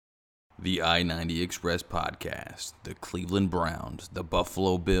The I-90 Express podcast, the Cleveland Browns, the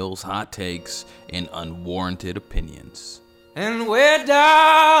Buffalo Bills, hot takes, and unwarranted opinions. And where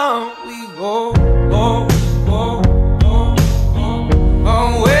down we go, go, go, go, go.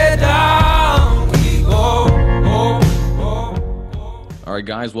 Oh, where down we go, go, go, go. All right,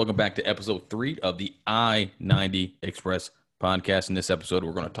 guys, welcome back to episode 3 of the I-90 Express podcast. In this episode,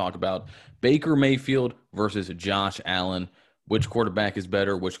 we're going to talk about Baker Mayfield versus Josh Allen. Which quarterback is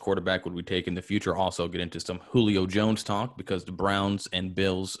better? Which quarterback would we take in the future? Also get into some Julio Jones talk because the Browns and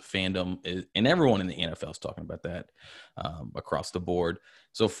Bills fandom and everyone in the NFL is talking about that across the board.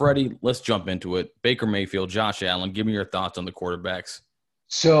 So, Freddie, let's jump into it. Baker Mayfield, Josh Allen, give me your thoughts on the quarterbacks.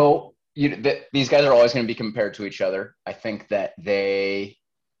 So these guys are always going to be compared to each other. I think that they,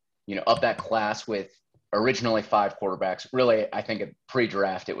 up that class with originally 5 quarterbacks. Really, I think at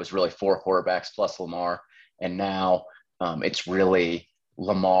pre-draft it was really 4 quarterbacks plus Lamar, and now it's really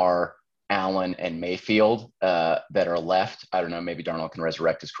Lamar, Allen, and Mayfield that are left. I don't know, maybe Darnold can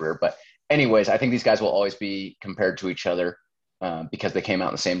resurrect his career. But anyways, I think these guys will always be compared to each other because they came out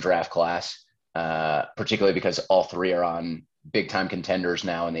in the same draft class, particularly because all 3 are on big-time contenders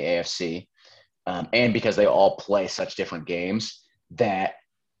now in the AFC, and because they all play such different games that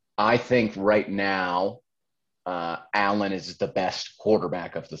I think right now Allen is the best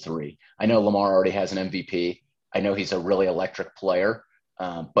quarterback of the 3. I know Lamar already has an MVP. I know he's a really electric player,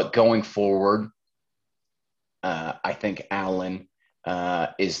 but going forward, I think Allen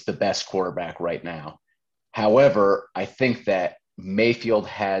is the best quarterback right now. However, I think that Mayfield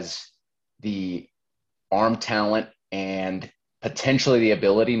has the arm talent and potentially the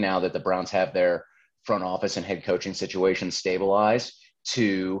ability, now that the Browns have their front office and head coaching situation stabilized,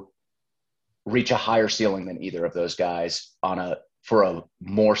 to reach a higher ceiling than either of those guys for a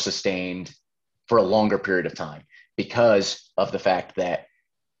more sustained, for a longer period of time, because of the fact that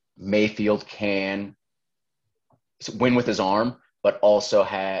Mayfield can win with his arm, but also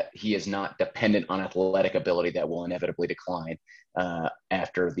he is not dependent on athletic ability that will inevitably decline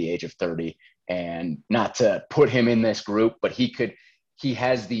after the age of 30. And not to put him in this group, but he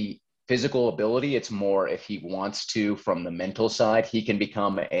has the physical ability. It's more if he wants to, from the mental side, he can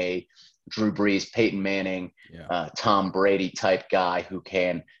become a Drew Brees, Peyton Manning, Tom Brady type guy who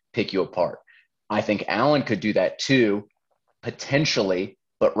can pick you apart. I think Allen could do that too, potentially,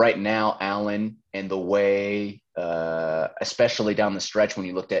 but right now Allen, and the way, especially down the stretch when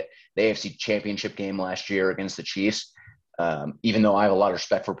you looked at the AFC Championship game last year against the Chiefs, even though I have a lot of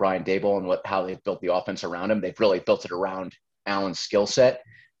respect for Brian Daboll and how they've built the offense around him, they've really built it around Allen's skill set.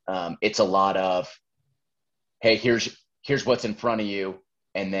 It's a lot of, hey, here's what's in front of you,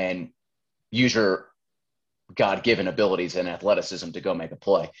 and then use your God-given abilities and athleticism to go make a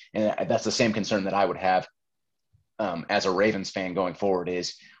play. And that's the same concern that I would have as a Ravens fan going forward,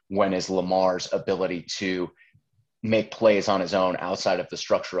 is when is Lamar's ability to make plays on his own outside of the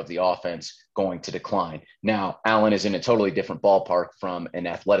structure of the offense going to decline. Now, Allen is in a totally different ballpark from an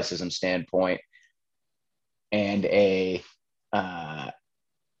athleticism standpoint and a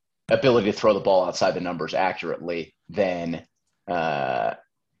ability to throw the ball outside the numbers accurately than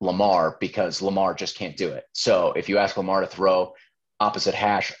Lamar, because Lamar just can't do it. So if you ask Lamar to throw opposite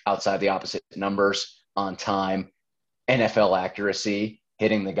hash outside the opposite numbers on time, NFL accuracy,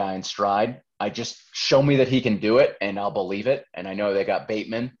 hitting the guy in stride, I just show me that he can do it and I'll believe it. And I know they got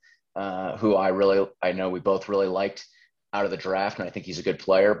Bateman, who I know we both really liked out of the draft, and I think he's a good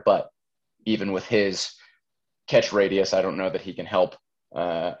player, but even with his catch radius, I don't know that he can help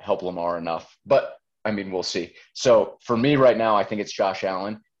Lamar enough. But I mean, we'll see. So for me right now, I think it's Josh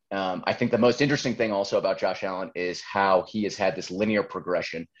Allen. I think the most interesting thing also about Josh Allen is how he has had this linear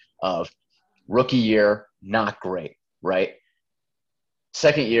progression of rookie year, not great, right?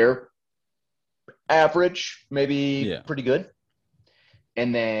 Second year, average, maybe pretty good.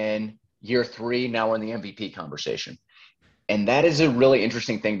 And then year 3, now we're in the MVP conversation. And that is a really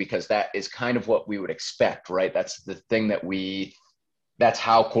interesting thing, because that is kind of what we would expect, right? That's the thing that's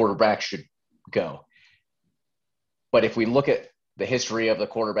how quarterbacks should go. But if we look at the history of the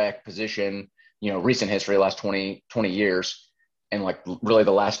quarterback position, recent history, last 20 years, and like really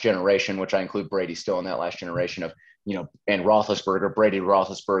the last generation, which I include Brady still in that last generation of, and Roethlisberger, Brady,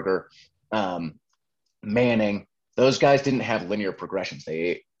 Roethlisberger, Manning, those guys didn't have linear progressions.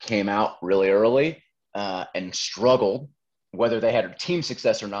 They came out really early and struggled, whether they had team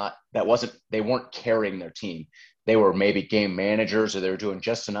success or not. They weren't carrying their team. They were maybe game managers, or they were doing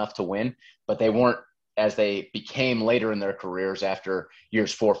just enough to win, but they weren't, as they became later in their careers after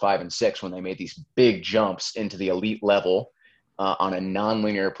years 4, 5, and 6, when they made these big jumps into the elite level on a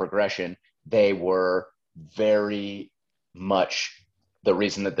nonlinear progression, they were very much the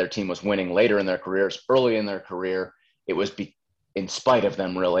reason that their team was winning later in their careers, early in their career, it was in spite of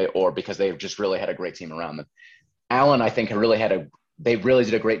them really, or because they just really had a great team around them. Allen, I think, they really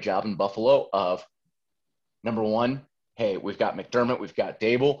did a great job in Buffalo of, number one, hey, we've got McDermott, we've got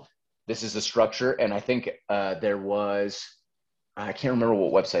Dable. This is the structure. And I think there was, I can't remember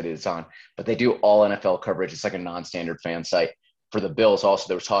what website it's on, but they do all NFL coverage. It's like a non-standard fan site for the Bills. Also,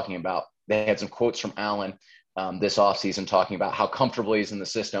 they were talking about, they had some quotes from Allen this offseason talking about how comfortable he is in the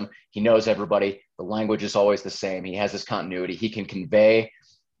system. He knows everybody. The language is always the same. He has this continuity. He can convey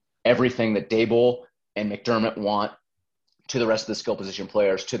everything that Dable and McDermott want to the rest of the skill position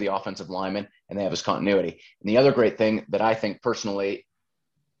players, to the offensive linemen, and they have his continuity. And the other great thing that I think personally,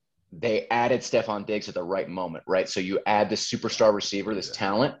 they added Stephon Diggs at the right moment, right? So you add this superstar receiver, this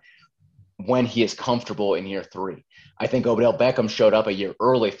talent, when he is comfortable in year 3. I think Odell Beckham showed up a year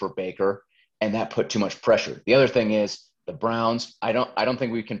early for Baker, and that put too much pressure. The other thing is the Browns. I don't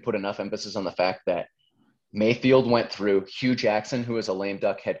think we can put enough emphasis on the fact that Mayfield went through Hugh Jackson, who was a lame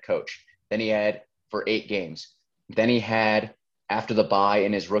duck head coach. Then he had for 8 games. Then he had, after the bye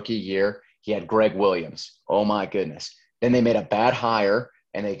in his rookie year, he had Greg Williams. Oh my goodness. Then they made a bad hire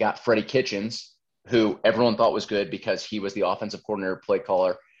and they got Freddie Kitchens, who everyone thought was good because he was the offensive coordinator, play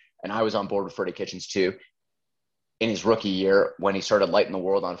caller. And I was on board with Freddie Kitchens too in his rookie year when he started lighting the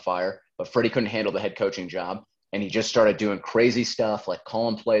world on fire. But Freddie couldn't handle the head coaching job. And he just started doing crazy stuff like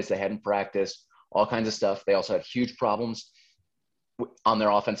calling plays they hadn't practiced, all kinds of stuff. They also had huge problems on their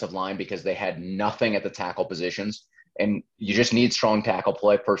offensive line because they had nothing at the tackle positions. And you just need strong tackle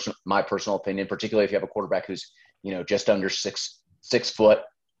play, my personal opinion, particularly if you have a quarterback who's, just under six foot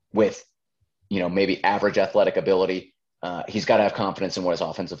with, maybe average athletic ability. He's got to have confidence in what his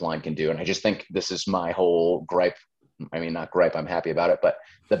offensive line can do. And I just think this is my whole gripe. I mean, not gripe, I'm happy about it, but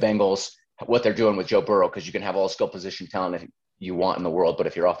the Bengals, what they're doing with Joe Burrow, because you can have all skill position talent that you want in the world, but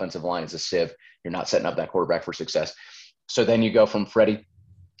if your offensive line is a sieve, you're not setting up that quarterback for success. So then you go from Freddie,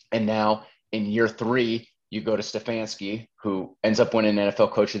 and now in year 3, you go to Stefanski, who ends up winning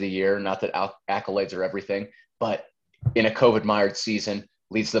NFL Coach of the Year. Not that accolades are everything, but in a COVID-mired season,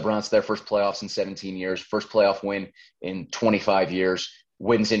 leads the Browns to their first playoffs in 17 years, first playoff win in 25 years,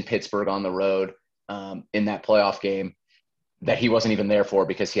 wins in Pittsburgh on the road in that playoff game that he wasn't even there for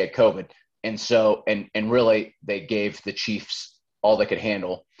because he had COVID. And so, and really, they gave the Chiefs all they could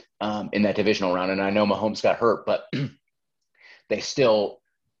handle in that divisional round. And I know Mahomes got hurt, but they still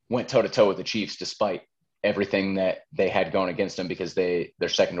went toe-to-toe with the Chiefs despite everything that they had going against them because their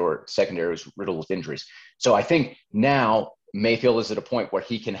secondary was riddled with injuries. So I think now Mayfield is at a point where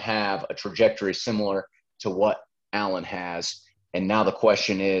he can have a trajectory similar to what Allen has. And now the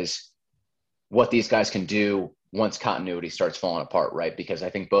question is what these guys can do once continuity starts falling apart, right? Because I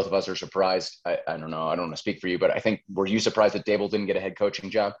think both of us are surprised. I don't know. I don't want to speak for you, but I think, were you surprised that Dable didn't get a head coaching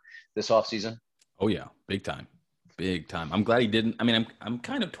job this offseason? Oh, yeah. Big time. Big time. I'm glad he didn't. I mean, I'm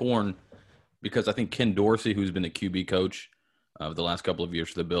kind of torn because I think Ken Dorsey, who's been the QB coach of the last couple of years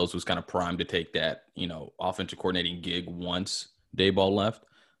for the Bills, was kind of primed to take that, offensive coordinating gig once Daboll left.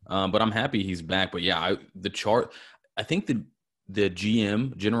 But I'm happy he's back. But, yeah, I think the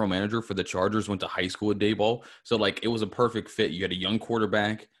GM, general manager for the Chargers, went to high school with Daboll. So, it was a perfect fit. You had a young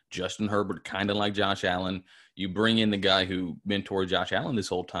quarterback, Justin Herbert, kind of like Josh Allen. You bring in the guy who mentored Josh Allen this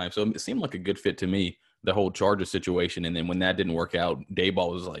whole time. So, it seemed like a good fit to me, the whole Chargers situation. And then when that didn't work out,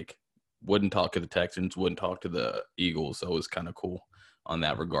 Daboll was wouldn't talk to the Texans, wouldn't talk to the Eagles. So, it was kind of cool on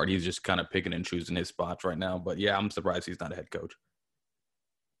that regard. He's just kind of picking and choosing his spots right now. But, yeah, I'm surprised he's not a head coach.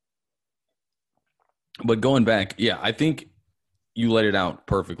 But going back, yeah, I think you laid it out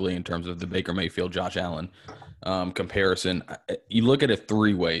perfectly in terms of the Baker Mayfield, Josh Allen comparison. You look at it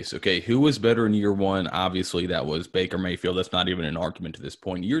 3 ways. Okay, who was better in year 1? Obviously, that was Baker Mayfield. That's not even an argument to this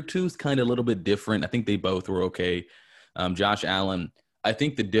point. Year 2 is kind of a little bit different. I think they both were okay. Josh Allen, I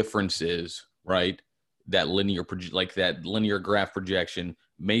think the difference is, right, that linear graph projection.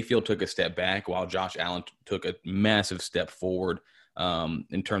 Mayfield took a step back while Josh Allen took a massive step forward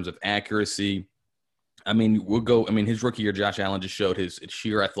in terms of accuracy. I mean, his rookie year, Josh Allen just showed his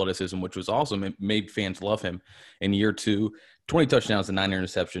sheer athleticism, which was awesome. It made fans love him. In year 2, 20 touchdowns and 9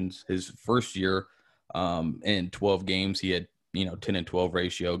 interceptions. His first year in 12 games, he had, 10 and 12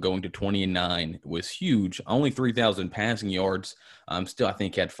 ratio. Going to 20 and 9 was huge. Only 3,000 passing yards. Still, I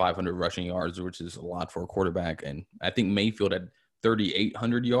think he had 500 rushing yards, which is a lot for a quarterback. And I think Mayfield had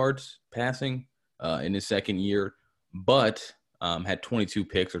 3,800 yards passing in his second year, but had 22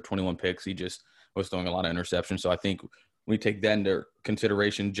 picks or 21 picks. He just was throwing a lot of interceptions. So I think we take that into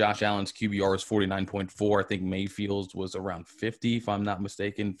consideration. Josh Allen's QBR is 49.4. I think Mayfield's was around 50, if I'm not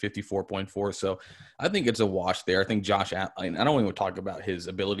mistaken, 54.4. So I think it's a wash there. I think Josh Allen, I don't even talk about his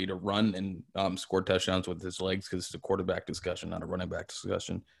ability to run and score touchdowns with his legs because it's a quarterback discussion, not a running back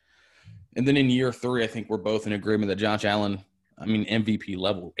discussion. And then in year 3, I think we're both in agreement that Josh Allen, MVP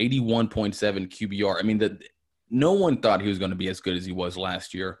level, 81.7 QBR. No one thought he was going to be as good as he was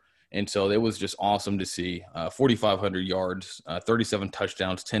last year. And so it was just awesome to see 4,500 yards, 37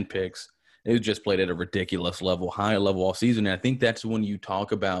 touchdowns, 10 picks. It was just played at a ridiculous level, high level all season. And I think that's when you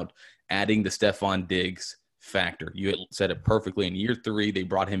talk about adding the Stephon Diggs factor. You said it perfectly. In year 3, they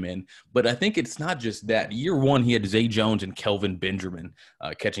brought him in. But I think it's not just that. Year 1, he had Zay Jones and Kelvin Benjamin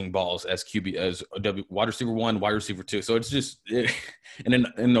catching balls as QB, as wide receiver 1, wide receiver 2. So it's just and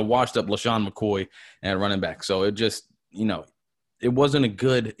then the washed up LaShawn McCoy at running back. So it just, it wasn't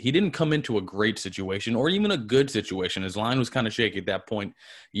he didn't come into a great situation or even a good situation. His line was kind of shaky at that point.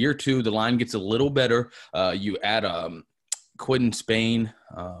 Year 2, the line gets a little better. You add Quentin Spain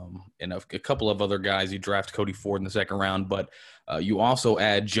and a couple of other guys. You draft Cody Ford in the second round, but you also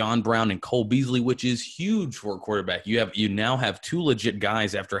add John Brown and Cole Beasley, which is huge for a quarterback. You now have 2 legit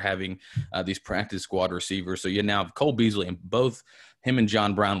guys after having these practice squad receivers. So you now have Cole Beasley, and both him and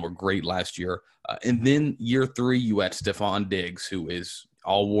John Brown were great last year. And then year 3, you add Stephon Diggs, who is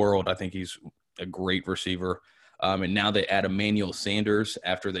all world. I think he's a great receiver. And now they add Emmanuel Sanders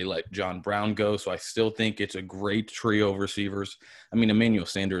after they let John Brown go. So I still think it's a great trio of receivers. Emmanuel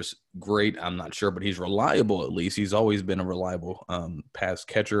Sanders, great. I'm not sure, but he's reliable at least. He's always been a reliable pass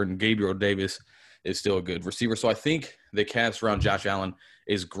catcher. And Gabriel Davis is still a good receiver. So I think the cast around Josh Allen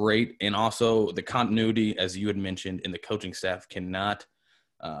is great. And also the continuity, as you had mentioned, in the coaching staff cannot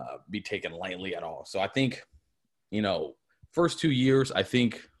be taken lightly at all. So I think, first 2 years,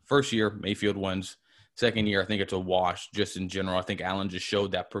 first year Mayfield wins. Second year, I think it's a wash just in general. I think Allen just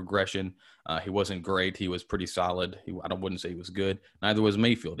showed that progression. He wasn't great. He was pretty solid. I wouldn't say he was good. Neither was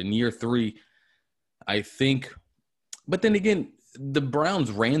Mayfield. In year 3, I think – but then again, the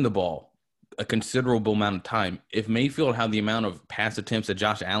Browns ran the ball a considerable amount of time. If Mayfield had the amount of pass attempts that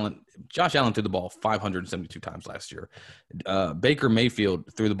Josh Allen threw the ball 572 times last year. Baker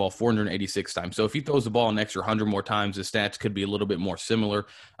Mayfield threw the ball 486 times. So if he throws the ball an extra 100 more times, the stats could be a little bit more similar.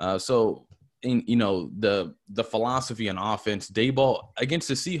 The philosophy on offense, Dayball against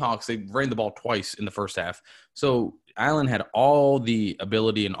the Seahawks, they ran the ball twice in the first half. So Allen had all the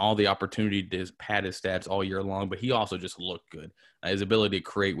ability and all the opportunity to pad his stats all year long, but he also just looked good. His ability to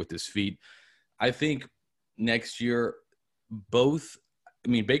create with his feet. I think next year,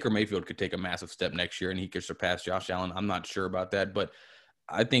 Baker Mayfield could take a massive step next year and he could surpass Josh Allen. I'm not sure about that, but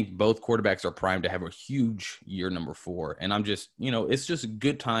I think both quarterbacks are primed to have a huge year number 4. And I'm just, it's just a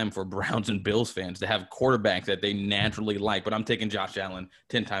good time for Browns and Bills fans to have quarterbacks that they naturally like. But I'm taking Josh Allen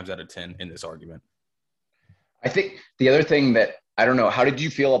 10 times out of 10 in this argument. I think the other thing that I don't know, how did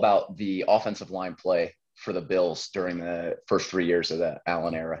you feel about the offensive line play for the Bills during the first 3 years of the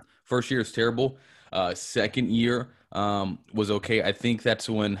Allen era? First year is terrible. Second year was okay. I think that's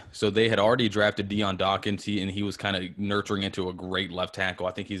when – so they had already drafted Deion Dawkins, and he was kind of nurturing into a great left tackle.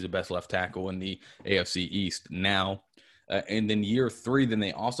 I think he's the best left tackle in the AFC East now. And then year 3, then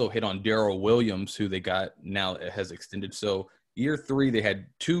they also hit on Darrell Williams, who they got now has extended. So year 3, they had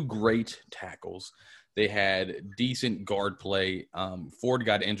 2 great tackles. They had decent guard play. Ford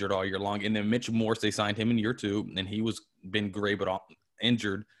got injured all year long. And then Mitch Morse, they signed him in year 2, and he was been great but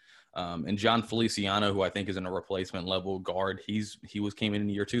injured. And John Feliciano, who I think is in a replacement level guard, he came in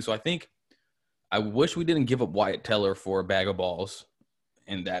year 2. So I wish we didn't give up Wyatt Teller for a bag of balls,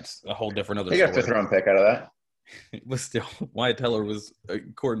 and that's a whole different other story. They got a 5th-round pick out of that. But still, Wyatt Teller was,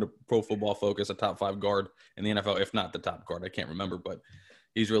 according to Pro Football Focus, a top 5 guard in the NFL, if not the top guard. I can't remember, but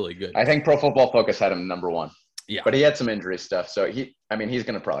he's really good. I think Pro Football Focus had him number 1. Yeah, but he had some injury stuff, so he's going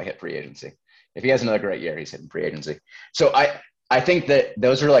to probably hit free agency. If he has another great year, he's hitting free agency. So I think that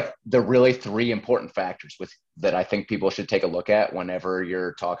those are like the really 3 important factors that I think people should take a look at whenever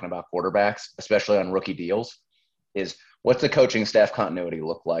you're talking about quarterbacks, especially on rookie deals, is what's the coaching staff continuity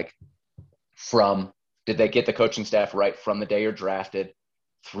look like did they get the coaching staff right from the day you're drafted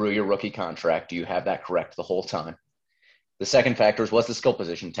through your rookie contract? Do you have that correct the whole time? The second factor is what's the skill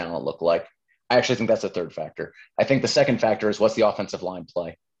position talent look like? I actually think that's the third factor. I think the second factor is what's the offensive line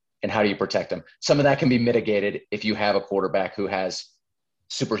play? And how do you protect them? Some of that can be mitigated if you have a quarterback who has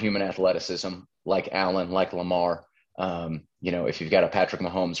superhuman athleticism, like Allen, like Lamar. If you've got a Patrick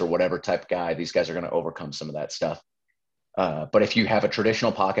Mahomes or whatever type guy, these guys are going to overcome some of that stuff. But if you have a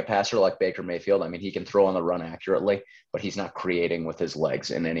traditional pocket passer like Baker Mayfield, he can throw on the run accurately, but he's not creating with his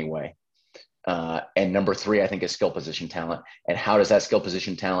legs in any way. And number three, I think, is skill position talent. And how does that skill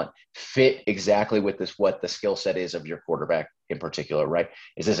position talent fit exactly with what the skill set is of your quarterback in particular, right?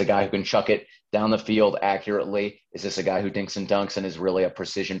 Is this a guy who can chuck it down the field accurately? Is this a guy who dinks and dunks and is really a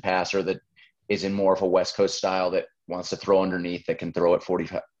precision passer that is in more of a West Coast style that wants to throw underneath, that can throw it 40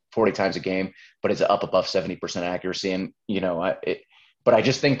 times a game, but is up above 70% accuracy? And, but I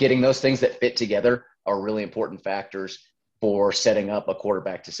just think getting those things that fit together are really important factors for setting up a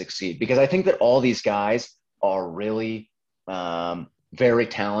quarterback to succeed. Because I think that all these guys are really very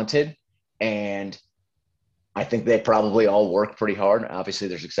talented, and I think they probably all work pretty hard. Obviously,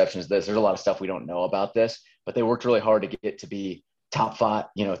 there's exceptions to this. There's a lot of stuff we don't know about this, but they worked really hard to get to be top five,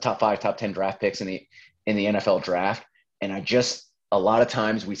 top 10 draft picks in the NFL draft. And a lot of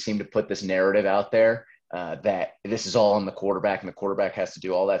times we seem to put this narrative out there that this is all on the quarterback and the quarterback has to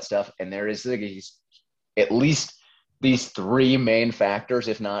do all that stuff. And there is at least these three main factors,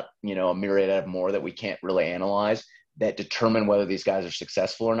 if not, a myriad of more that we can't really analyze, that determine whether these guys are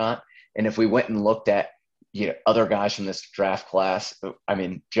successful or not. And if we went and looked at, other guys from this draft class, I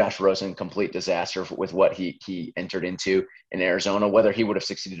mean, Josh Rosen, complete disaster with what he entered into in Arizona, whether he would have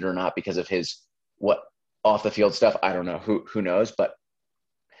succeeded or not because of his off the field stuff. I don't know, who knows, but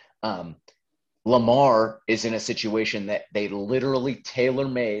Lamar is in a situation that they literally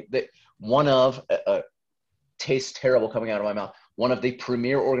tailor-made, that one of tastes terrible coming out of my mouth, one of the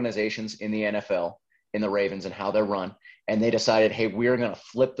premier organizations in the NFL, in the Ravens, and how they're run. And they decided, hey, we're going to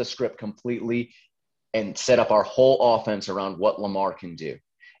flip the script completely and set up our whole offense around what Lamar can do.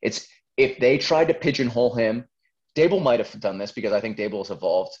 If they tried to pigeonhole him, Dable might have done this because I think Dable has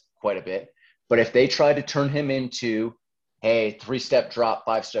evolved quite a bit. But if they tried to turn him into, hey, 3-step drop,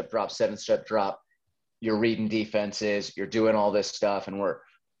 5-step drop, 7-step drop, you're reading defenses, you're doing all this stuff, and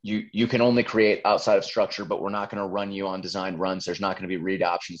you can only create outside of structure, but we're not going to run you on designed runs. There's not going to be read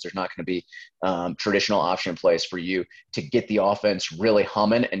options. There's not going to be traditional option plays for you to get the offense really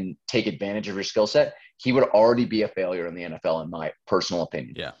humming and take advantage of your skill set. He would already be a failure in the NFL, in my personal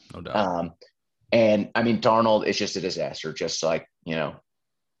opinion. Yeah, no doubt. And I mean, Darnold is just a disaster, just like,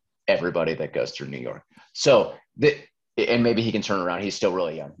 everybody that goes through New York. So, and maybe he can turn around. He's still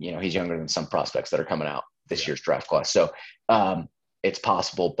really young. He's younger than some prospects that are coming out this year's draft class. So, it's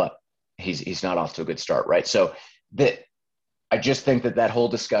possible, but he's not off to a good start, right? So I just think that whole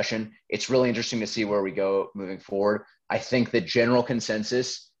discussion, it's really interesting to see where we go moving forward. I think the general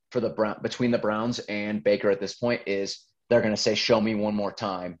consensus for between the Browns and Baker at this point is they're going to say, show me one more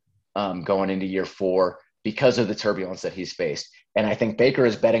time going into year 4 because of the turbulence that he's faced. And I think Baker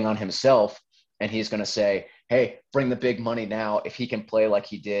is betting on himself, and he's going to say, hey, bring the big money now. If he can play like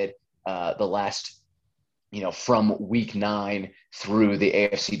he did the last from week 9 through the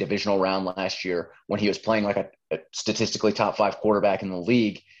AFC divisional round last year, when he was playing like a statistically top 5 quarterback in the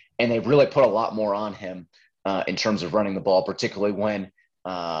league. And they really put a lot more on him in terms of running the ball, particularly when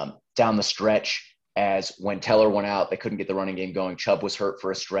down the stretch, as when Teller went out, they couldn't get the running game going. Chubb was hurt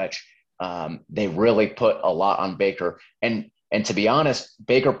for a stretch. They really put a lot on Baker. And to be honest,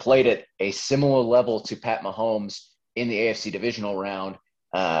 Baker played at a similar level to Pat Mahomes in the AFC divisional round,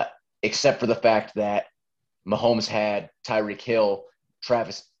 except for the fact that Mahomes had Tyreek Hill,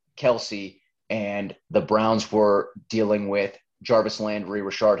 Travis Kelce, and the Browns were dealing with Jarvis Landry,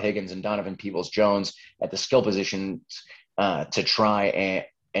 Rashard Higgins, and Donovan Peoples-Jones at the skill positions to try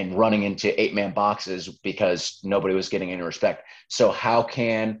and running into 8-man boxes because nobody was getting any respect. So how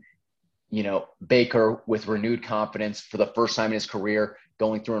can, Baker, with renewed confidence for the first time in his career,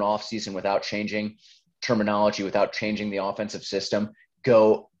 going through an offseason without changing terminology, without changing the offensive system,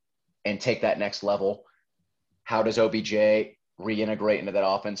 go and take that next level? How does OBJ reintegrate into that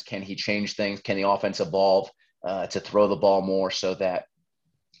offense? Can he change things? Can the offense evolve to throw the ball more so that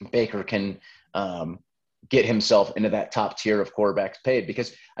Baker can get himself into that top tier of quarterbacks paid?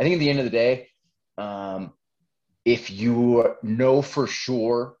 Because I think at the end of the day, if you know for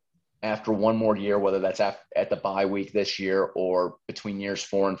sure after one more year, whether that's at the bye week this year or between years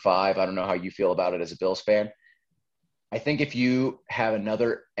 4 and 5, I don't know how you feel about it as a Bills fan. I think if you have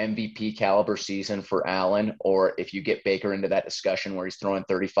another MVP caliber season for Allen, or if you get Baker into that discussion where he's throwing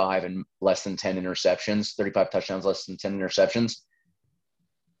 35 and less than 10 interceptions, 35 touchdowns, less than 10 interceptions,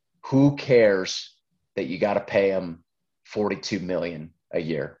 who cares that you got to pay him $42 million a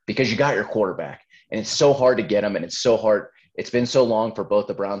year? Because you got your quarterback, and it's so hard to get him, and it's so hard. It's been so long for both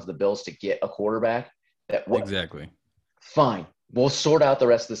the Browns and the Bills to get a quarterback that Exactly. Fine. We'll sort out the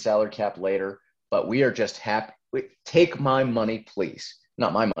rest of the salary cap later, but we are just happy. Take my money, please.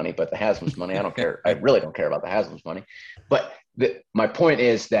 Not my money, but the Haslam's money. I don't care. I really don't care about the Haslam's money. But my point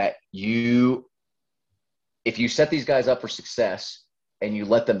is that if you set these guys up for success, and you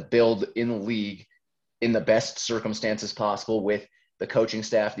let them build in the league in the best circumstances possible with the coaching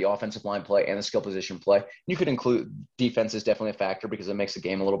staff, the offensive line play, and the skill position play. You could include defense is definitely a factor because it makes the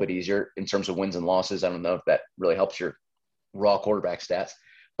game a little bit easier in terms of wins and losses. I don't know if that really helps your raw quarterback stats,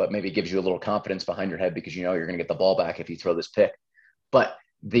 but maybe gives you a little confidence behind your head because you know you're going to get the ball back if you throw this pick. But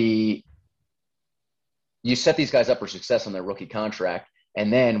you set these guys up for success on their rookie contract,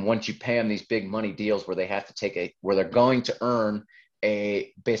 and then once you pay them these big money deals where they have to where they're going to earn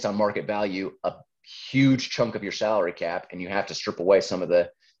based on market value, a huge chunk of your salary cap, and you have to strip away some of the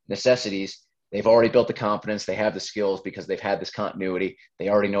necessities. They've already built the confidence. They have the skills because they've had this continuity. They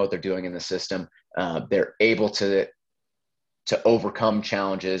already know what they're doing in the system. They're able to overcome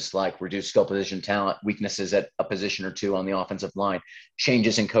challenges like reduced skill position talent, weaknesses at a position or two on the offensive line,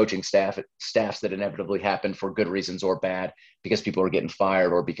 changes in coaching staffs that inevitably happen for good reasons or bad because people are getting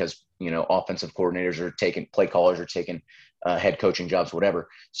fired or because, offensive coordinators are taking play callers are taking head coaching jobs, whatever.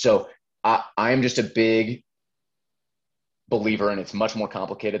 So I'm just a big believer, and it's much more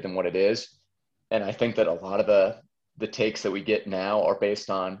complicated than what it is. And I think that a lot of the takes that we get now are based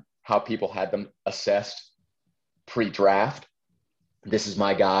on how people had them assessed pre-draft. This is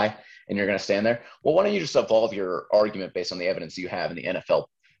my guy, and you're going to stand there. Well, why don't you just evolve your argument based on the evidence you have in the NFL,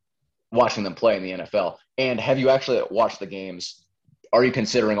 watching them play in the NFL? And have you actually watched the games? Are you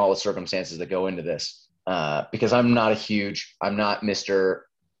considering all the circumstances that go into this? Because I'm not Mr.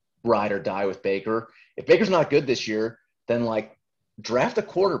 Ride or die with Baker. If Baker's not good this year, then draft a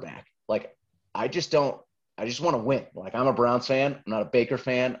quarterback. I just want to win. I'm a Browns fan. I'm not a Baker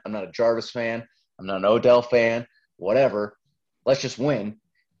fan. I'm not a Jarvis fan. I'm not an Odell fan, whatever. Let's just win.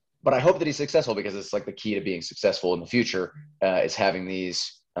 But I hope that he's successful because it's the key to being successful in the future is having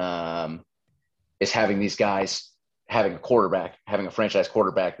these guys, having a quarterback, having a franchise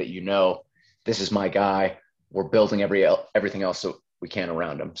quarterback that this is my guy. We're building everything else so we can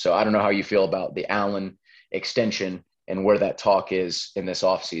around him. So I don't know how you feel about the Allen extension and where that talk is in this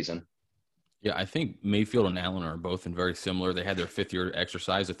offseason. Yeah, I think Mayfield and Allen are both in very similar. They had their fifth-year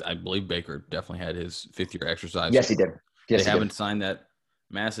exercise. I believe Baker definitely had his fifth-year exercise. Yes, he did. They haven't signed that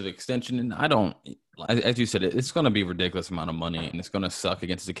massive extension, and I don't – as you said, it's going to be a ridiculous amount of money, and it's going to suck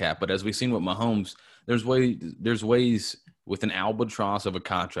against the cap. But as we've seen with Mahomes, there's ways with an albatross of a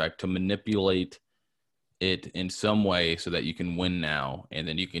contract to manipulate it in some way so that you can win now, and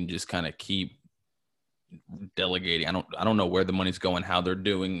then you can just kind of keep delegating. I don't know where the money's going, how they're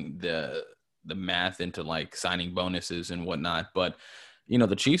doing the math into signing bonuses and whatnot, but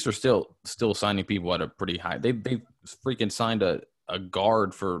the Chiefs are still signing people at a pretty high. They freaking signed a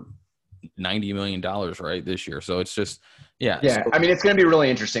guard for $90 million right this year. So it's just yeah. So, I mean, it's going to be really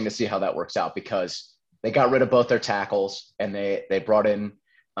interesting to see how that works out because they got rid of both their tackles and they brought in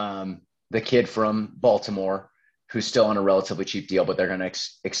the kid from Baltimore who's still on a relatively cheap deal, but they're going to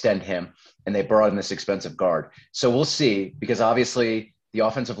extend him, and they brought in this expensive guard. So we'll see because obviously the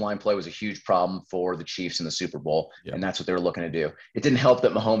offensive line play was a huge problem for the Chiefs in the Super Bowl, and that's what they were looking to do. It didn't help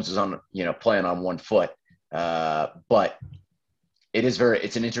that Mahomes was playing on one foot, but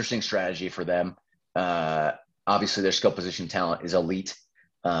it's an interesting strategy for them. Obviously, their skill position talent is elite.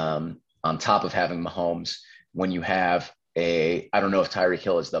 On top of having Mahomes, when you have I don't know if Tyreek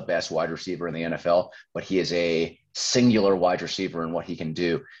Hill is the best wide receiver in the NFL, but he is a singular wide receiver in what he can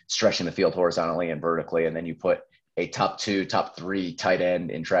do, stretching the field horizontally and vertically, and then you put a top 2, top 3 tight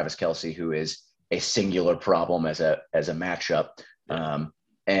end in Travis Kelce, who is a singular problem as a matchup.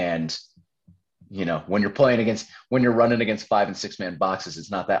 And when you're running against 5 and 6 man boxes,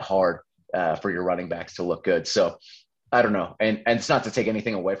 it's not that hard for your running backs to look good. So I don't know. And it's not to take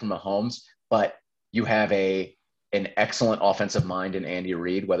anything away from Mahomes, but you have an excellent offensive mind in Andy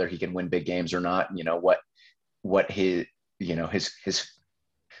Reid, whether he can win big games or not. What his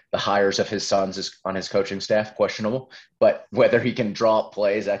the hires of his sons is on his coaching staff, questionable, but whether he can draw up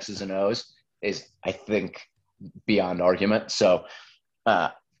plays, X's and O's is, I think, beyond argument. So,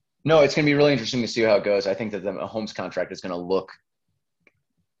 no, it's going to be really interesting to see how it goes. I think that the Mahomes contract is going to look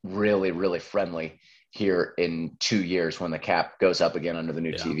really, really friendly here in 2 years when the cap goes up again under the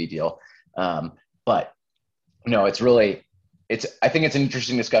new TV deal. But no, I think it's an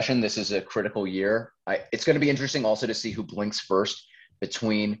interesting discussion. This is a critical year. It's going to be interesting also to see who blinks first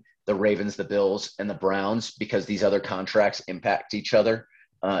between the Ravens, the Bills, and the Browns, because these other contracts impact each other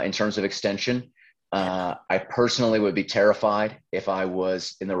in terms of extension. I personally would be terrified if I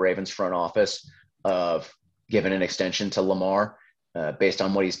was in the Ravens front office of giving an extension to Lamar based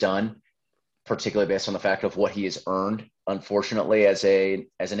on what he's done, particularly based on the fact of what he has earned, unfortunately, as an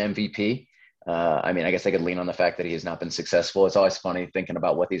MVP. I mean, I guess I could lean on the fact that he has not been successful. It's always funny thinking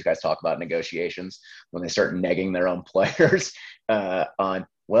about what these guys talk about in negotiations when they start negging their own players. on,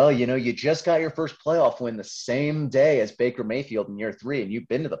 well, you just got your first playoff win the same day as Baker Mayfield in year 3, and you've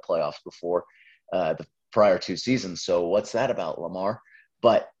been to the playoffs before the prior 2 seasons. So what's that about, Lamar?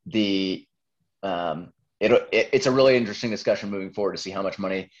 But it's a really interesting discussion moving forward to see how much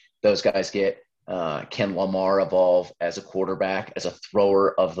money those guys get. Can Lamar evolve as a quarterback, as a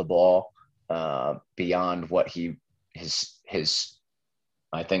thrower of the ball, beyond what his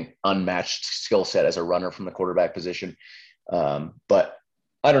I think unmatched skill set as a runner from the quarterback position? But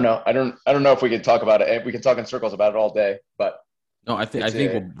I don't know. I don't know if we could talk about it. We can talk in circles about it all day, but No, I think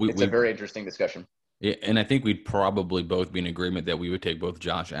it's a very interesting discussion. Yeah, and I think we'd probably both be in agreement that we would take both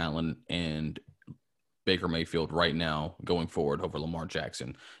Josh Allen and Baker Mayfield right now going forward over Lamar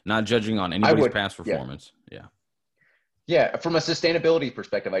Jackson. Not judging on anybody's past performance. Yeah. Yeah, from a sustainability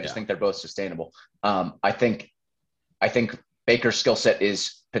perspective, I just think they're both sustainable. I think Baker's skill set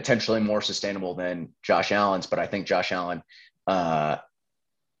is potentially more sustainable than Josh Allen's, but I think Josh Allen can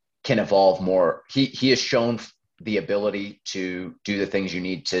evolve more. He has shown the ability to do the things you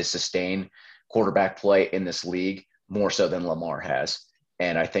need to sustain quarterback play in this league more so than Lamar has.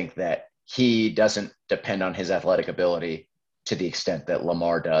 And I think that he doesn't depend on his athletic ability to the extent that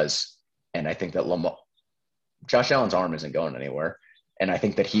Lamar does. And I think that Josh Allen's arm isn't going anywhere. And I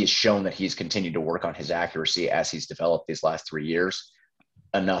think that he has shown that he's continued to work on his accuracy as he's developed these last 3 years,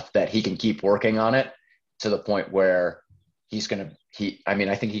 enough that he can keep working on it to the point where I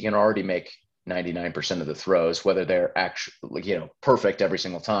think he can already make 99% of the throws, whether they're actually, perfect every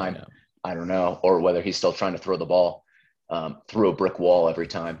single time. Yeah. I don't know, or whether he's still trying to throw the ball through a brick wall every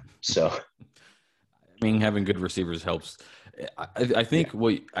time. So, I mean, having good receivers helps. I think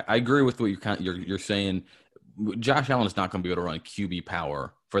I agree with what you're saying. Josh Allen is not going to be able to run QB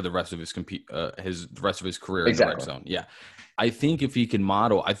power for the rest of his career in the red zone. Yeah, I think if he can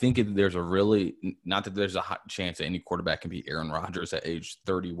model, there's a really, not that there's a hot chance that any quarterback can be Aaron Rodgers at age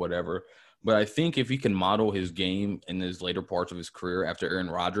 30, whatever. But I think if he can model his game in his later parts of his career after Aaron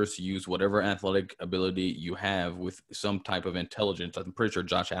Rodgers, use whatever athletic ability you have with some type of intelligence. I'm pretty sure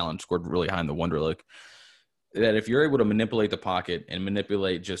Josh Allen scored really high in the Wonderlic. That if you're able to manipulate the pocket and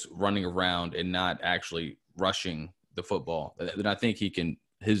manipulate just running around and not actually rushing the football, then I think he can.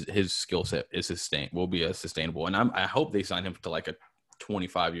 His skill set will be sustainable. And I hope they sign him to like a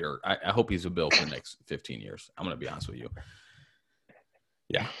 25-year. I hope he's a Bill for the next 15 years. I'm going to be honest with you.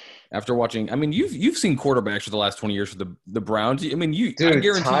 Yeah. After watching, I mean, you've seen quarterbacks for the last 20 years for the Browns. I mean, I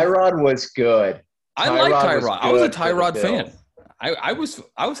guarantee Tyrod was good. I like Tyrod. I was a Tyrod fan. I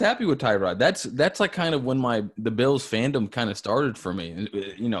was happy with Tyrod. That's like kind of when the Bills fandom kind of started for me.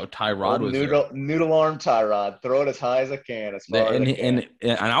 Tyrod was noodle arm Tyrod. Throw it as high as I can. And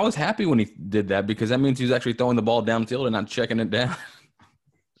I was happy when he did that because that means he was actually throwing the ball downfield and not checking it down.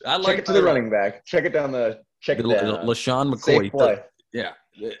 Check it to the running back. Check it down LaShawn McCoy. Safe play. Yeah.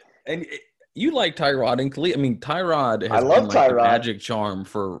 And you like Tyrod and Khalil. I mean, Tyrod has been like the magic charm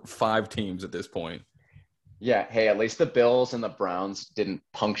for 5 teams at this point. Yeah. Hey, at least the Bills and the Browns didn't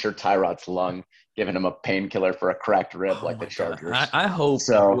puncture Tyrod's lung, giving him a painkiller for a cracked rib like the Chargers. I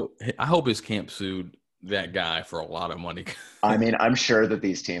hope his camp sued that guy for a lot of money. I mean, I'm sure that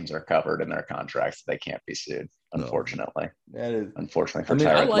these teams are covered in their contracts. They can't be sued, unfortunately. That is unfortunately for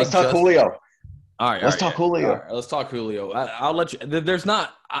Tyrod. Let's talk Julio. All right, let's talk Julio. Right, let's talk Julio. I'll let you. There's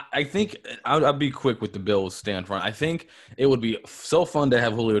not. I think I'll be quick with the Bills stand front. I think it would be so fun to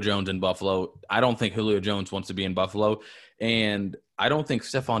have Julio Jones in Buffalo. I don't think Julio Jones wants to be in Buffalo, and I don't think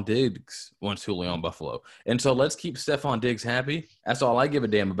Stephon Diggs wants Julio in Buffalo. And so let's keep Stephon Diggs happy. That's all I give a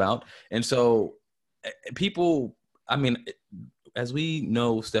damn about. And so people, I mean, as we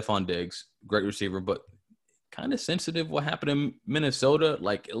know, Stephon Diggs, great receiver, but kind of sensitive what happened in Minnesota,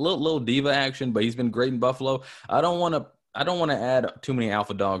 like a little diva action, but he's been great in Buffalo. I don't want to add too many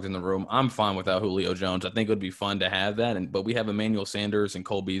alpha dogs in the room. I'm fine without Julio Jones. I think it would be fun to have that, but we have Emmanuel Sanders and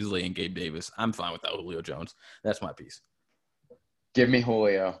Cole Beasley and Gabe Davis. I'm fine without Julio Jones. That's my piece. Give me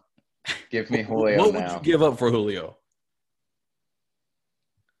Julio. Give me Julio What now. Would you give up for Julio?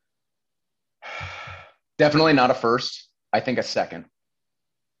 Definitely not a first. I think a second.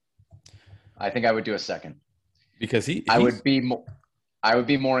 I think I would do a second. Because I would be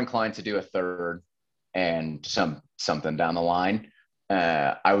more inclined to do a third and something down the line.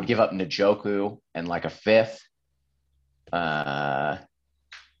 I would give up Njoku and like a fifth. They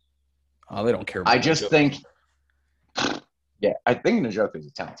don't care about I just think Njoku is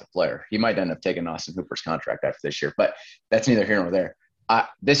a talented player. He might end up taking Austin Hooper's contract after this year, but that's neither here nor there.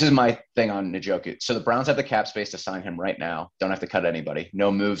 This is my thing on Njoku. So the Browns have the cap space to sign him right now. Don't have to cut anybody.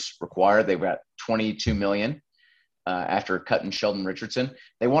 No moves required. They've got $22 million after cutting Sheldon Richardson.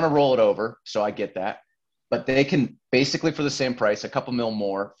 They want to roll it over, so I get that. but they can basically for the same price, a couple mil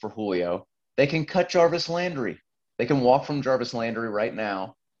more for Julio. They can cut Jarvis Landry. They can walk from Jarvis Landry right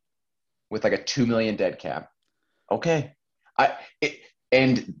now with like a 2 million dead cap. Okay.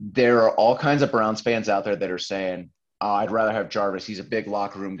 And there are all kinds of Browns fans out there that are saying, oh, I'd rather have Jarvis. He's a big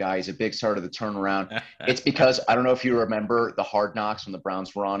locker room guy. He's a big start of the turnaround. It's because I don't know if you remember the Hard Knocks when the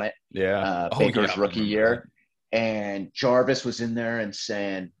Browns were on it. Yeah. Baker's rookie year. And Jarvis was in there and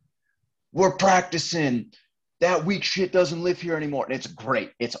saying, we're practicing. That weak shit doesn't live here anymore. And it's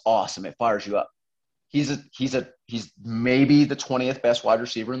great. It's awesome. It fires you up. He's maybe the 20th best wide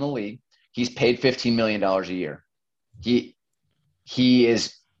receiver in the league. He's paid $15 million a year. He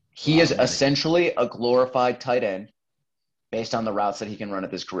is essentially a glorified tight end based on the routes that he can run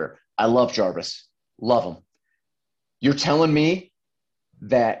at his career. I love Jarvis. Love him. You're telling me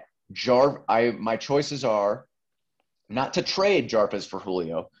that my choices are not to trade Jarvis for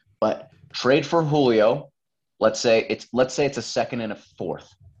Julio, but trade for Julio. Let's say it's a second and a fourth.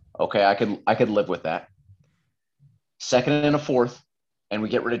 Okay, I could live with that. Second and a fourth, and we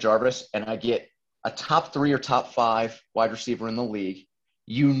get rid of Jarvis, and I get a top 3 or top 5 wide receiver in the league,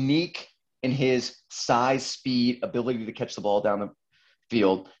 unique in his size, speed, ability to catch the ball down the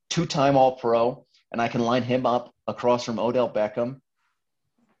field, 2-time All-Pro, and I can line him up across from Odell Beckham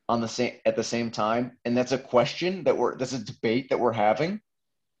at the same time. And that's a question that's a debate that we're having.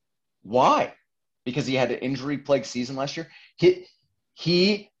 Why? Because he had an injury-plagued season last year.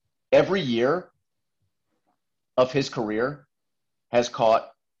 He every year of his career has caught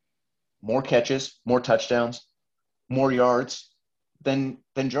more catches, more touchdowns, more yards than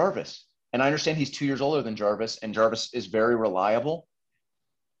Jarvis. And I understand he's 2 years older than Jarvis, and Jarvis is very reliable.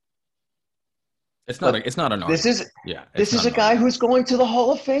 It's not an argument. This is a guy who's going to the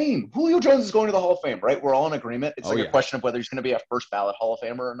Hall of Fame. Julio Jones is going to the Hall of Fame, right? We're all in agreement. It's a question of whether he's going to be a first ballot Hall of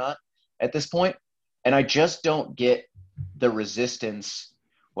Famer or not at this point. And I just don't get the resistance.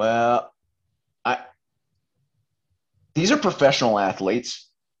 Well, these are professional athletes.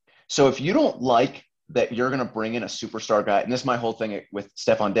 So if you don't like that you're going to bring in a superstar guy, and this is my whole thing with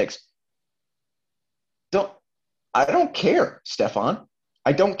Stephon Diggs, I don't care, Stephon.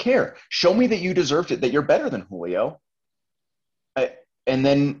 I don't care. Show me that you deserved it, that you're better than Julio, and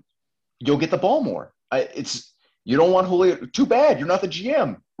then you'll get the ball more. You don't want Julio. Too bad. You're not the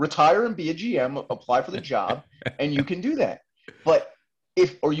GM. Retire and be a GM. Apply for the job, and you can do that. But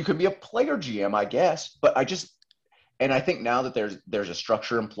or you can be a player GM, I guess. But I think now that there's a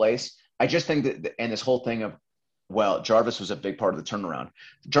structure in place, I just think that, and this whole thing of, well, Jarvis was a big part of the turnaround.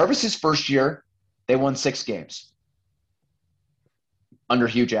 Jarvis's first year, they won 6 games under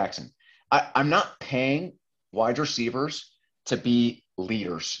Hugh Jackson. I'm not paying wide receivers to be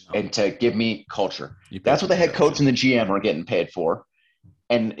leaders and to give me culture. That's what the head coach and the GM are getting paid for,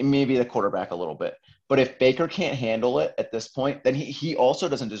 and maybe the quarterback a little bit. But if Baker can't handle it at this point, then he also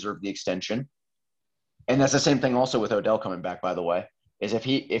doesn't deserve the extension. And that's the same thing also with Odell coming back, by the way, is if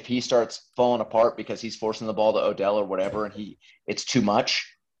he starts falling apart because he's forcing the ball to Odell or whatever, and it's too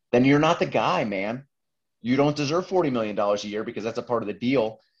much, then you're not the guy, man. You don't deserve $40 million a year, because that's a part of the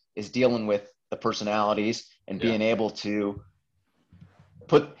deal, is dealing with the personalities and being able to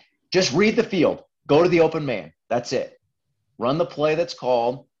just read the field, go to the open man. That's it. Run the play that's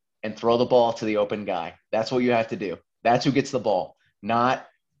called and throw the ball to the open guy. That's what you have to do. That's who gets the ball, not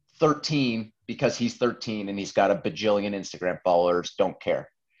 13 because he's 13 and he's got a bajillion Instagram followers. Don't care.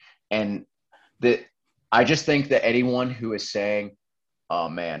 And I just think that anyone who is saying, oh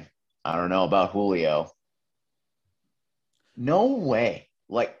man, I don't know about Julio. No way.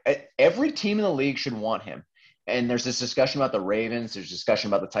 Like, every team in the league should want him. And there's this discussion about the Ravens. There's discussion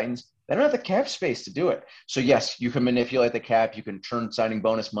about the Titans. They don't have the cap space to do it. So yes, you can manipulate the cap. You can turn signing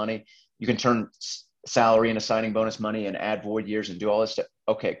bonus money. You can turn salary into signing bonus money and add void years and do all this stuff.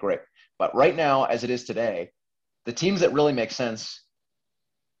 Okay, great. But right now, as it is today, the teams that really make sense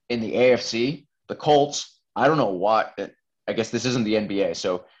in the AFC, the Colts, I don't know what. I guess this isn't the NBA,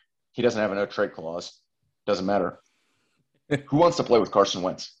 so he doesn't have a no trade clause. Doesn't matter. Who wants to play with Carson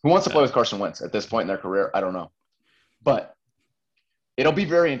Wentz? Who wants to play with Carson Wentz at this point in their career? I don't know. But it'll be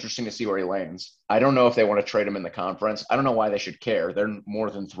very interesting to see where he lands. I don't know if they want to trade him in the conference. I don't know why they should care. They're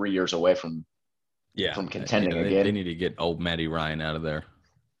more than 3 years away from contending again. They need to get old Matty Ryan out of there.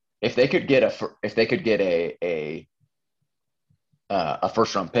 If they could get a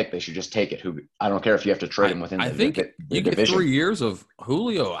first round pick, they should just take it. I don't care if you have to trade him within the division. You get 3 years of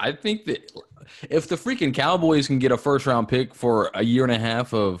Julio. I think that if the freaking Cowboys can get a first round pick for a year and a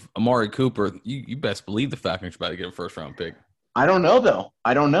half of Amari Cooper, you best believe the Falcons are about to get a first round pick. I don't know, though.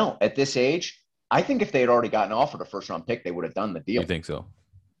 I don't know. At this age, I think if they had already gotten offered a first round pick, they would have done the deal. You think so?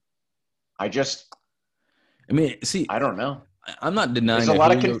 I mean, see, I don't know. I'm not There's denying a that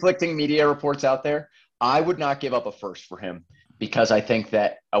lot of Julio. conflicting media reports out there. I would not give up a first for him because I think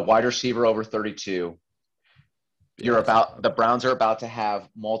that a wide receiver over 32, the Browns are about to have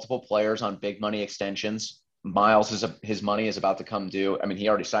multiple players on big money extensions. His money is about to come due. I mean, he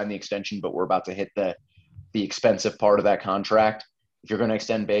already signed the extension, but we're about to hit the expensive part of that contract. If you're going to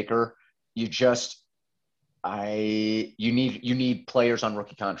extend Baker, you need players on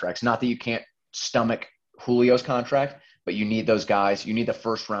rookie contracts. Not that you can't stomach Julio's contract, but you need those guys. You need the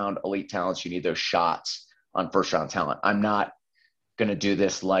first round elite talents. You need those shots on first round talent. I'm not going to do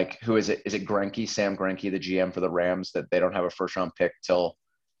this like, who is it? Is it Greinke, Sam Greinke, the GM for the Rams, that they don't have a first round pick till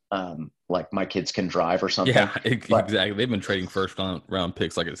like my kids can drive or something? Yeah, But exactly. They've been trading first round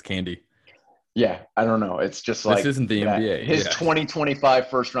picks like it's candy. yeah, I don't know. It's just This like isn't the that. NBA. His Yeah. 2025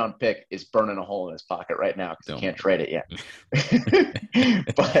 first round pick is burning a hole in his pocket right now because he Don't can't worry. trade it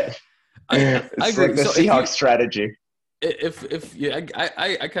yet. But I it's agree. like the So Seahawks strategy. if yeah,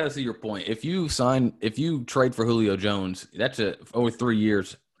 I kind of see your point. If you trade for Julio Jones, that's over 3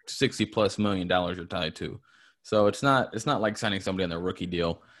 years, $60+ million you're tied to. So it's not like signing somebody on their rookie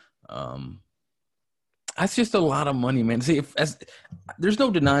deal. That's just a lot of money, man. See, there's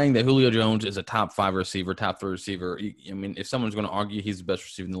no denying that Julio Jones is a top 5 receiver, top 3 receiver. I mean, if someone's going to argue he's the best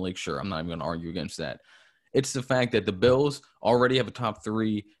receiver in the league, sure, I'm not even going to argue against that. It's the fact that the Bills already have a top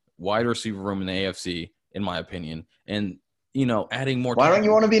 3 wide receiver room in the AFC, in my opinion, and adding more. Why don't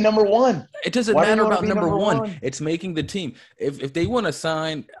you want to be number one? It doesn't Why do you matter want to about be number number one. one? It's making the team. If they want to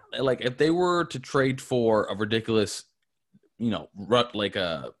sign, like if they were to trade for a ridiculous, like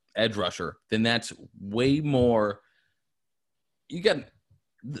a edge rusher, then that's way more. You got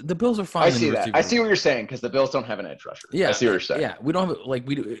the Bills are fine. I in see the that. receiver I see room. what you're saying because the Bills don't have an edge rusher. I Yeah, see what you're saying. yeah. We don't have like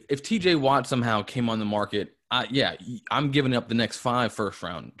we do. If TJ Watt somehow came on the market, I'm giving up the next 5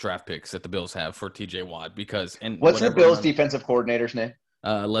 first-round draft picks that the Bills have for TJ Watt because What's the whatever Bills amount, defensive coordinator's name?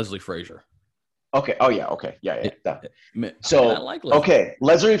 Leslie Frazier. Okay. Oh yeah. Okay. Yeah. I So like Leslie. okay,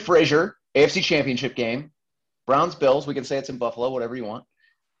 Leslie Frazier, AFC Championship game, Browns Bills. We can say it's in Buffalo, whatever you want.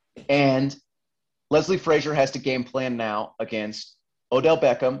 And Leslie Frazier has to game plan now against Odell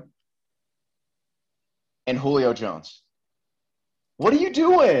Beckham and Julio Jones. What are you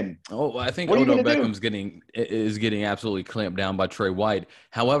doing? Oh, I think What are you Odell going to do? Beckham's is getting absolutely clamped down by Trey White.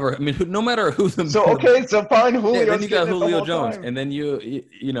 However, I mean, no matter who the So fine, yeah, then Julio's you got getting it the Julio whole Jones, time. and then you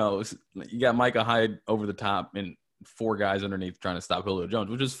got Micah Hyde over the top and 4 guys underneath trying to stop Julio Jones,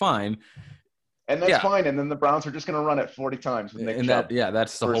 which is fine. And that's Yeah, fine. And then the Browns are just going to run it 40 times with Nick and Chubb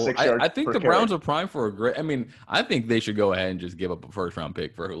that's the for whole. 6 yards I think per the carry. Browns are prime for a great. I mean, I think they should go ahead and just give up a first-round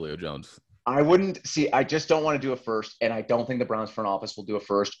pick for Julio Jones. I wouldn't see. I just don't want to do a first, and I don't think the Browns front office will do a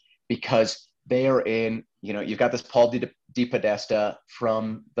first because they are in. You've got this Paul DePodesta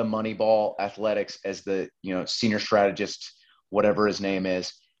from the Moneyball Athletics as the senior strategist, whatever his name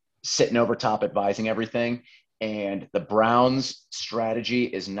is, sitting over top advising everything. And the Browns' strategy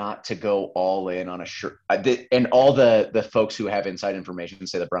is not to go all in on a shirt. And all the folks who have inside information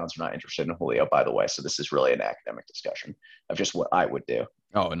say the Browns are not interested in Julio, by the way. So this is really an academic discussion of just what I would do.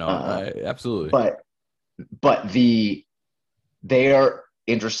 Oh no, absolutely. But they are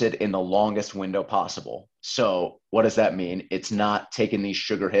interested in the longest window possible. So what does that mean? It's not taking these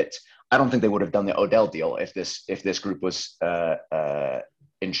sugar hits. I don't think they would have done the Odell deal if this group was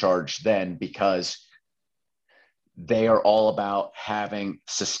in charge then, because they are all about having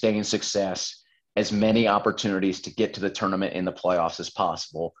sustained success, as many opportunities to get to the tournament in the playoffs as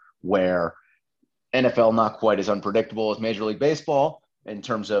possible, where NFL not quite as unpredictable as Major League Baseball in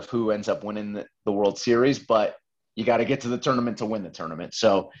terms of who ends up winning the World Series, but you got to get to the tournament to win the tournament.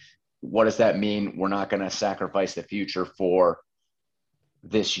 So what does that mean? We're not going to sacrifice the future for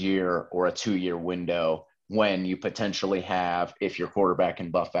this year or a 2-year window when you potentially have, if your quarterback can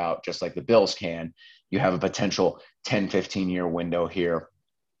buff out just like the Bills can, you have a potential 10, 15-year window here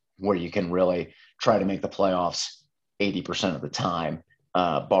where you can really try to make the playoffs 80% of the time,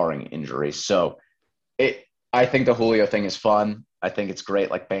 barring injuries. So I think the Julio thing is fun. I think it's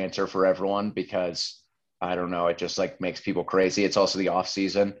great, like banter for everyone, because I don't know, it just like makes people crazy. It's also the off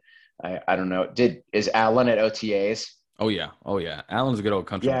season. I don't know. Is Allen at OTAs? Oh yeah. Allen's a good old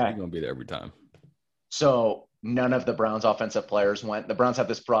country. Yeah. He's gonna be there every time. So none of the Browns offensive players went. The Browns have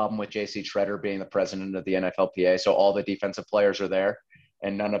this problem with J.C. Treader being the president of the NFLPA. So all the defensive players are there,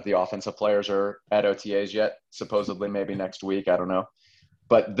 and none of the offensive players are at OTAs yet. Supposedly, maybe next week. I don't know.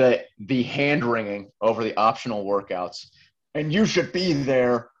 But the hand wringing over the optional workouts, and you should be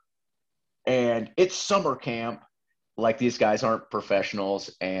there, and it's summer camp. Like, these guys aren't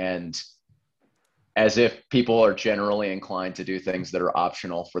professionals, and as if people are generally inclined to do things that are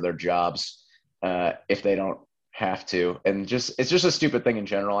optional for their jobs. if they don't have to. And it's just a stupid thing in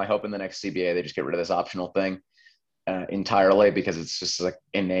general. I hope in the next CBA they just get rid of this optional thing entirely because it's just like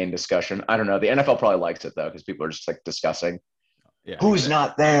inane discussion. I don't know. The NFL probably likes it though because people are just like discussing who's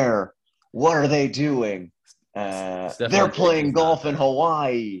not there, what are they doing. They're playing golf in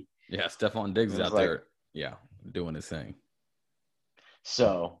Hawaii. Yeah, Stephon Diggs is out there. Yeah, doing his thing.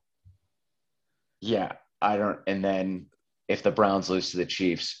 So, yeah, I don't. And then if the Browns lose to the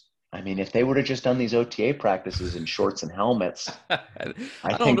Chiefs, I mean, if they would have just done these OTA practices in shorts and helmets,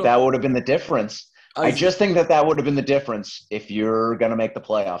 I think that would have been the difference. I just think that would have been the difference if you're going to make the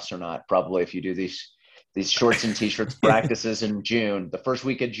playoffs or not. Probably if you do these shorts and T-shirts practices in June, the first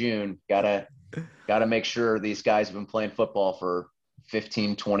week of June, gotta make sure these guys have been playing football for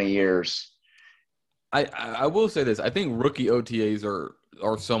 15, 20 years. I will say this. I think rookie OTAs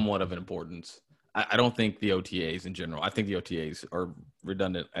are somewhat of an importance. I don't think the OTAs in general. I think the OTAs are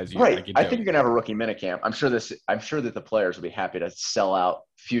redundant as you right. I think you're gonna have a rookie minicamp. I'm sure that the players will be happy to sell out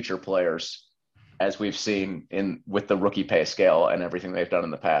future players, as we've seen with the rookie pay scale and everything they've done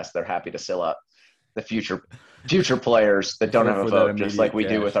in the past. They're happy to sell out the future players that don't have a vote, just like we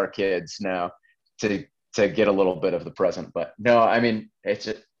do with our kids now, to get a little bit of the present. But no, I mean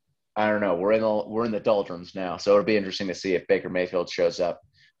I don't know. We're in the doldrums now, so it'll be interesting to see if Baker Mayfield shows up.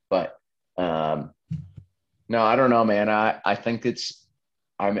 But no, I don't know, man. I think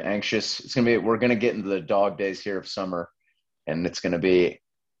I'm anxious. We're gonna get into the dog days here of summer, and it's gonna be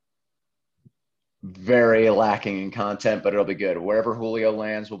very lacking in content, but it'll be good. Wherever Julio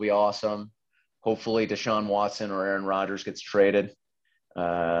lands will be awesome. Hopefully Deshaun Watson or Aaron Rodgers gets traded.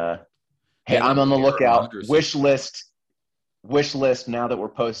 Hey, I'm on the lookout. Wish list now that we're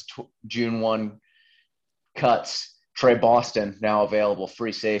post June 1 cuts. Trey Boston now available,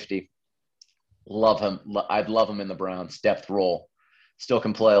 free safety. Love him. I'd love him in the Browns. Depth role. Still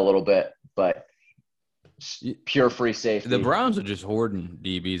can play a little bit, but pure free safety. The Browns are just hoarding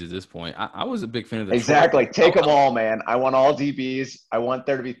DBs at this point. I was a big fan of the exactly. Take them all, man. I want all DBs. I want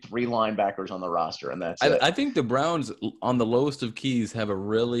there to be 3 linebackers on the roster, and that's it. I think the Browns, on the lowest of keys, have a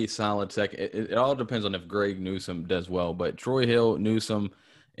really solid second. It all depends on if Greg Newsome does well, but Troy Hill, Newsome,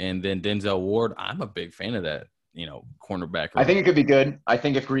 and then Denzel Ward, I'm a big fan of that, cornerback. I think it could be good. I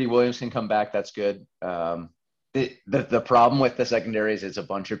think if Greedy Williams can come back, that's good. The problem with the secondary is it's a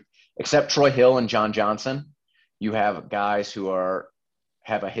bunch of, except Troy Hill and John Johnson, you have guys who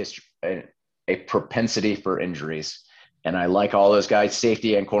have a history, a propensity for injuries. And I like all those guys,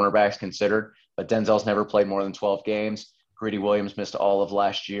 safety and cornerbacks considered, but Denzel's never played more than 12 games. Greedy Williams missed all of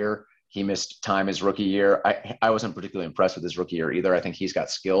last year. He missed time his rookie year. I wasn't particularly impressed with his rookie year either. I think he's got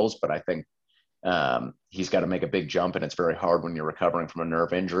skills, but I think he's got to make a big jump, and it's very hard when you're recovering from a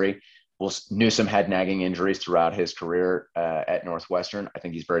nerve injury. Well, Newsome had nagging injuries throughout his career at Northwestern. I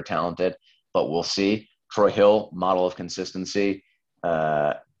think he's very talented, but we'll see. Troy Hill, model of consistency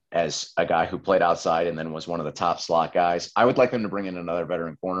as a guy who played outside and then was one of the top slot guys. I would like them to bring in another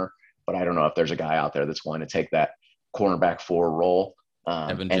veteran corner, but I don't know if there's a guy out there that's willing to take that cornerback 4 role.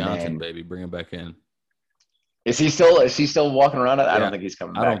 Evan Johnson, baby, bring him back in. Is he still walking around? I don't think he's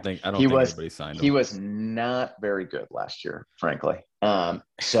coming back. I don't think anybody signed him. He was not very good last year, frankly.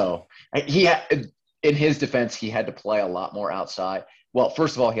 So he had, in his defense, he had to play a lot more outside. Well,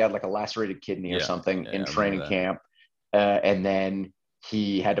 first of all, he had like a lacerated kidney or something in training camp. And then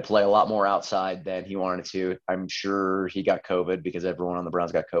he had to play a lot more outside than he wanted to. I'm sure he got COVID because everyone on the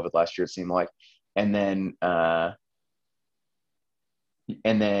Browns got COVID last year, it seemed like. And then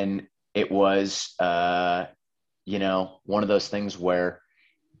it was, one of those things where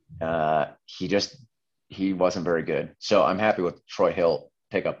he wasn't very good. So I'm happy with Troy Hill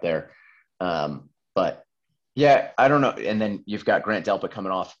pick up there. But yeah, I don't know. And then you've got Grant Delpit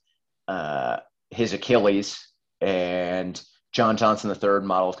coming off his Achilles, and John Johnson III,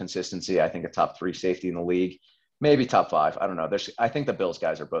 model of consistency. I think a top 3 safety in the league, maybe top 5. I don't know. I think the Bills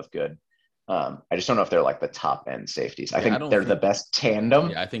guys are both good. I just don't know if they're like the top end safeties. I think they're the best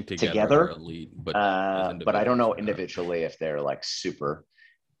tandem. Yeah, I think together they're elite, but I don't know individually if they're like super.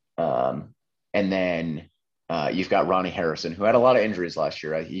 And then you've got Ronnie Harrison, who had a lot of injuries last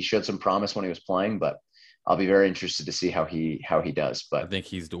year. He showed some promise when he was playing, but I'll be very interested to see how he does. But I think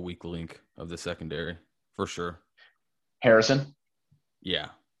he's the weak link of the secondary for sure. Harrison? Yeah.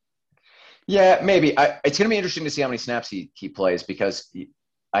 Yeah, maybe. It's going to be interesting to see how many snaps he plays, because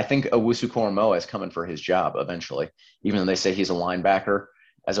I think Owusu-Koramoah is coming for his job eventually. Even though they say he's a linebacker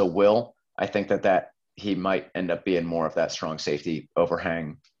as a will, I think that he might end up being more of that strong safety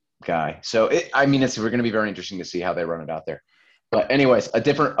overhang guy. So, we're going to be very interesting to see how they run it out there. But anyways, a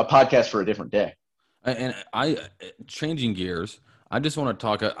podcast for a different day. And changing gears, I just want to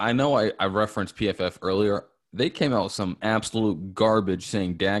talk. I know I referenced PFF earlier. They came out with some absolute garbage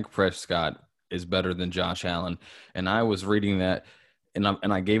saying Dak Prescott is better than Josh Allen. And I was reading that, and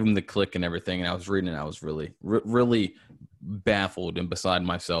I gave him the click and everything. And I was reading it. And I was really baffled and beside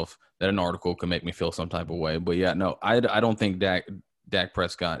myself that an article could make me feel some type of way. But yeah, no, I don't think Dak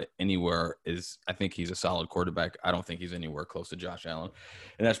Prescott anywhere is. I think he's a solid quarterback. I don't think he's anywhere close to Josh Allen,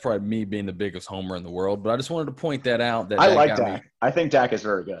 and that's probably me being the biggest homer in the world. But I just wanted to point that out. I like Dak. I think Dak is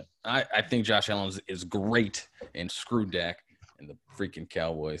very good. I think Josh Allen is great, and screw Dak and the freaking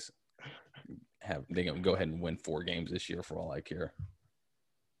Cowboys. They can go ahead and win 4 games this year for all I care.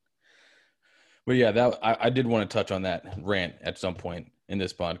 But yeah, I did want to touch on that rant at some point in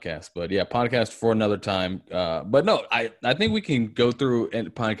this podcast. But yeah, podcast for another time. But no, I think we can go through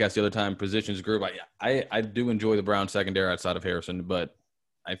and podcast the other time positions group. I do enjoy the Browns secondary outside of Harrison, but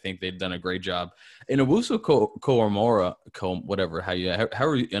I think they've done a great job. And Owusu Koramoah,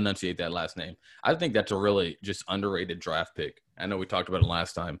 however you enunciate that last name, I think that's a really just underrated draft pick. I know we talked about it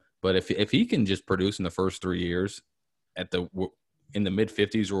last time, but if he can just produce in the first 3 years in the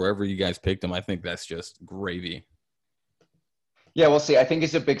mid-50s or wherever you guys picked him, I think that's just gravy. Yeah, we'll see. I think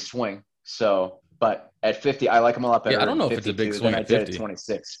it's a big swing. So, but at 50, I like him a lot better. Yeah, I don't know if it's a big swing at 50. At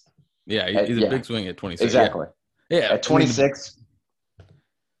 26. Yeah, he's a big swing at 26. Exactly. Yeah, at 26.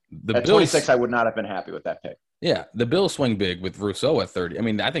 At 26, I would not have been happy with that pick. Yeah, the Bills swing big with Rousseau at 30. I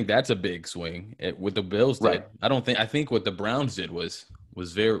mean, I think that's a big swing. What the Bills did, right. I think what the Browns did was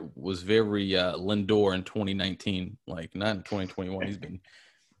very Lindor in 2019, like not in 2021. He's been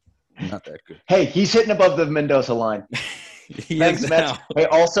not that good. Hey, he's hitting above the Mendoza line. Thanks, Mets. Hey,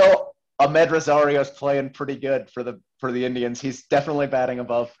 also Ahmed Rosario's playing pretty good for the Indians. He's definitely batting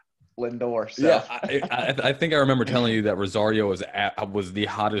above Lindor. So. Yeah, I think I remember telling you that Rosario was the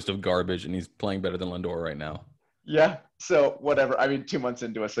hottest of garbage, and he's playing better than Lindor right now. Yeah, so whatever. I mean, 2 months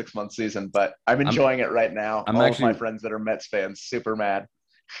into a 6-month season, but I'm enjoying it right now. All of my friends that are Mets fans, super mad.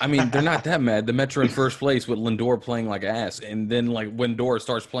 I mean, they're not that mad. The Mets are in first place with Lindor playing like ass, and then like when Lindor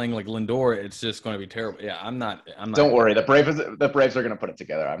starts playing like Lindor, it's just going to be terrible. Yeah, I'm not. Don't worry, the Braves are going to put it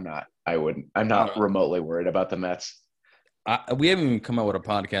together. I'm not remotely worried about the Mets. We haven't even come out with a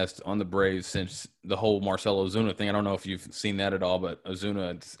podcast on the Braves since the whole Marcell Ozuna thing. I don't know if you've seen that at all, but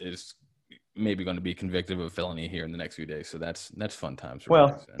Ozuna is maybe going to be convicted of a felony here in the next few days. So that's fun times.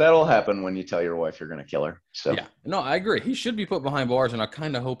 That'll happen when you tell your wife you're going to kill her. So yeah, no, I agree. He should be put behind bars, and I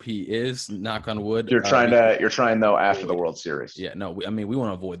kind of hope he is. Knock on wood. You're trying though after the World Series. Yeah, no, we want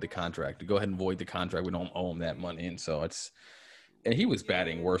to avoid the contract. Go ahead and void the contract. We don't owe him that money, and so and he was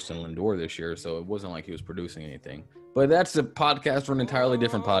batting worse than Lindor this year, so it wasn't like he was producing anything. But that's a podcast for an entirely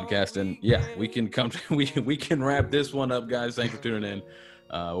different podcast, and yeah, we can we can wrap this one up, guys. Thanks for tuning in.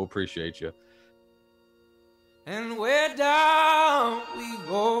 We'll appreciate you. And we're down.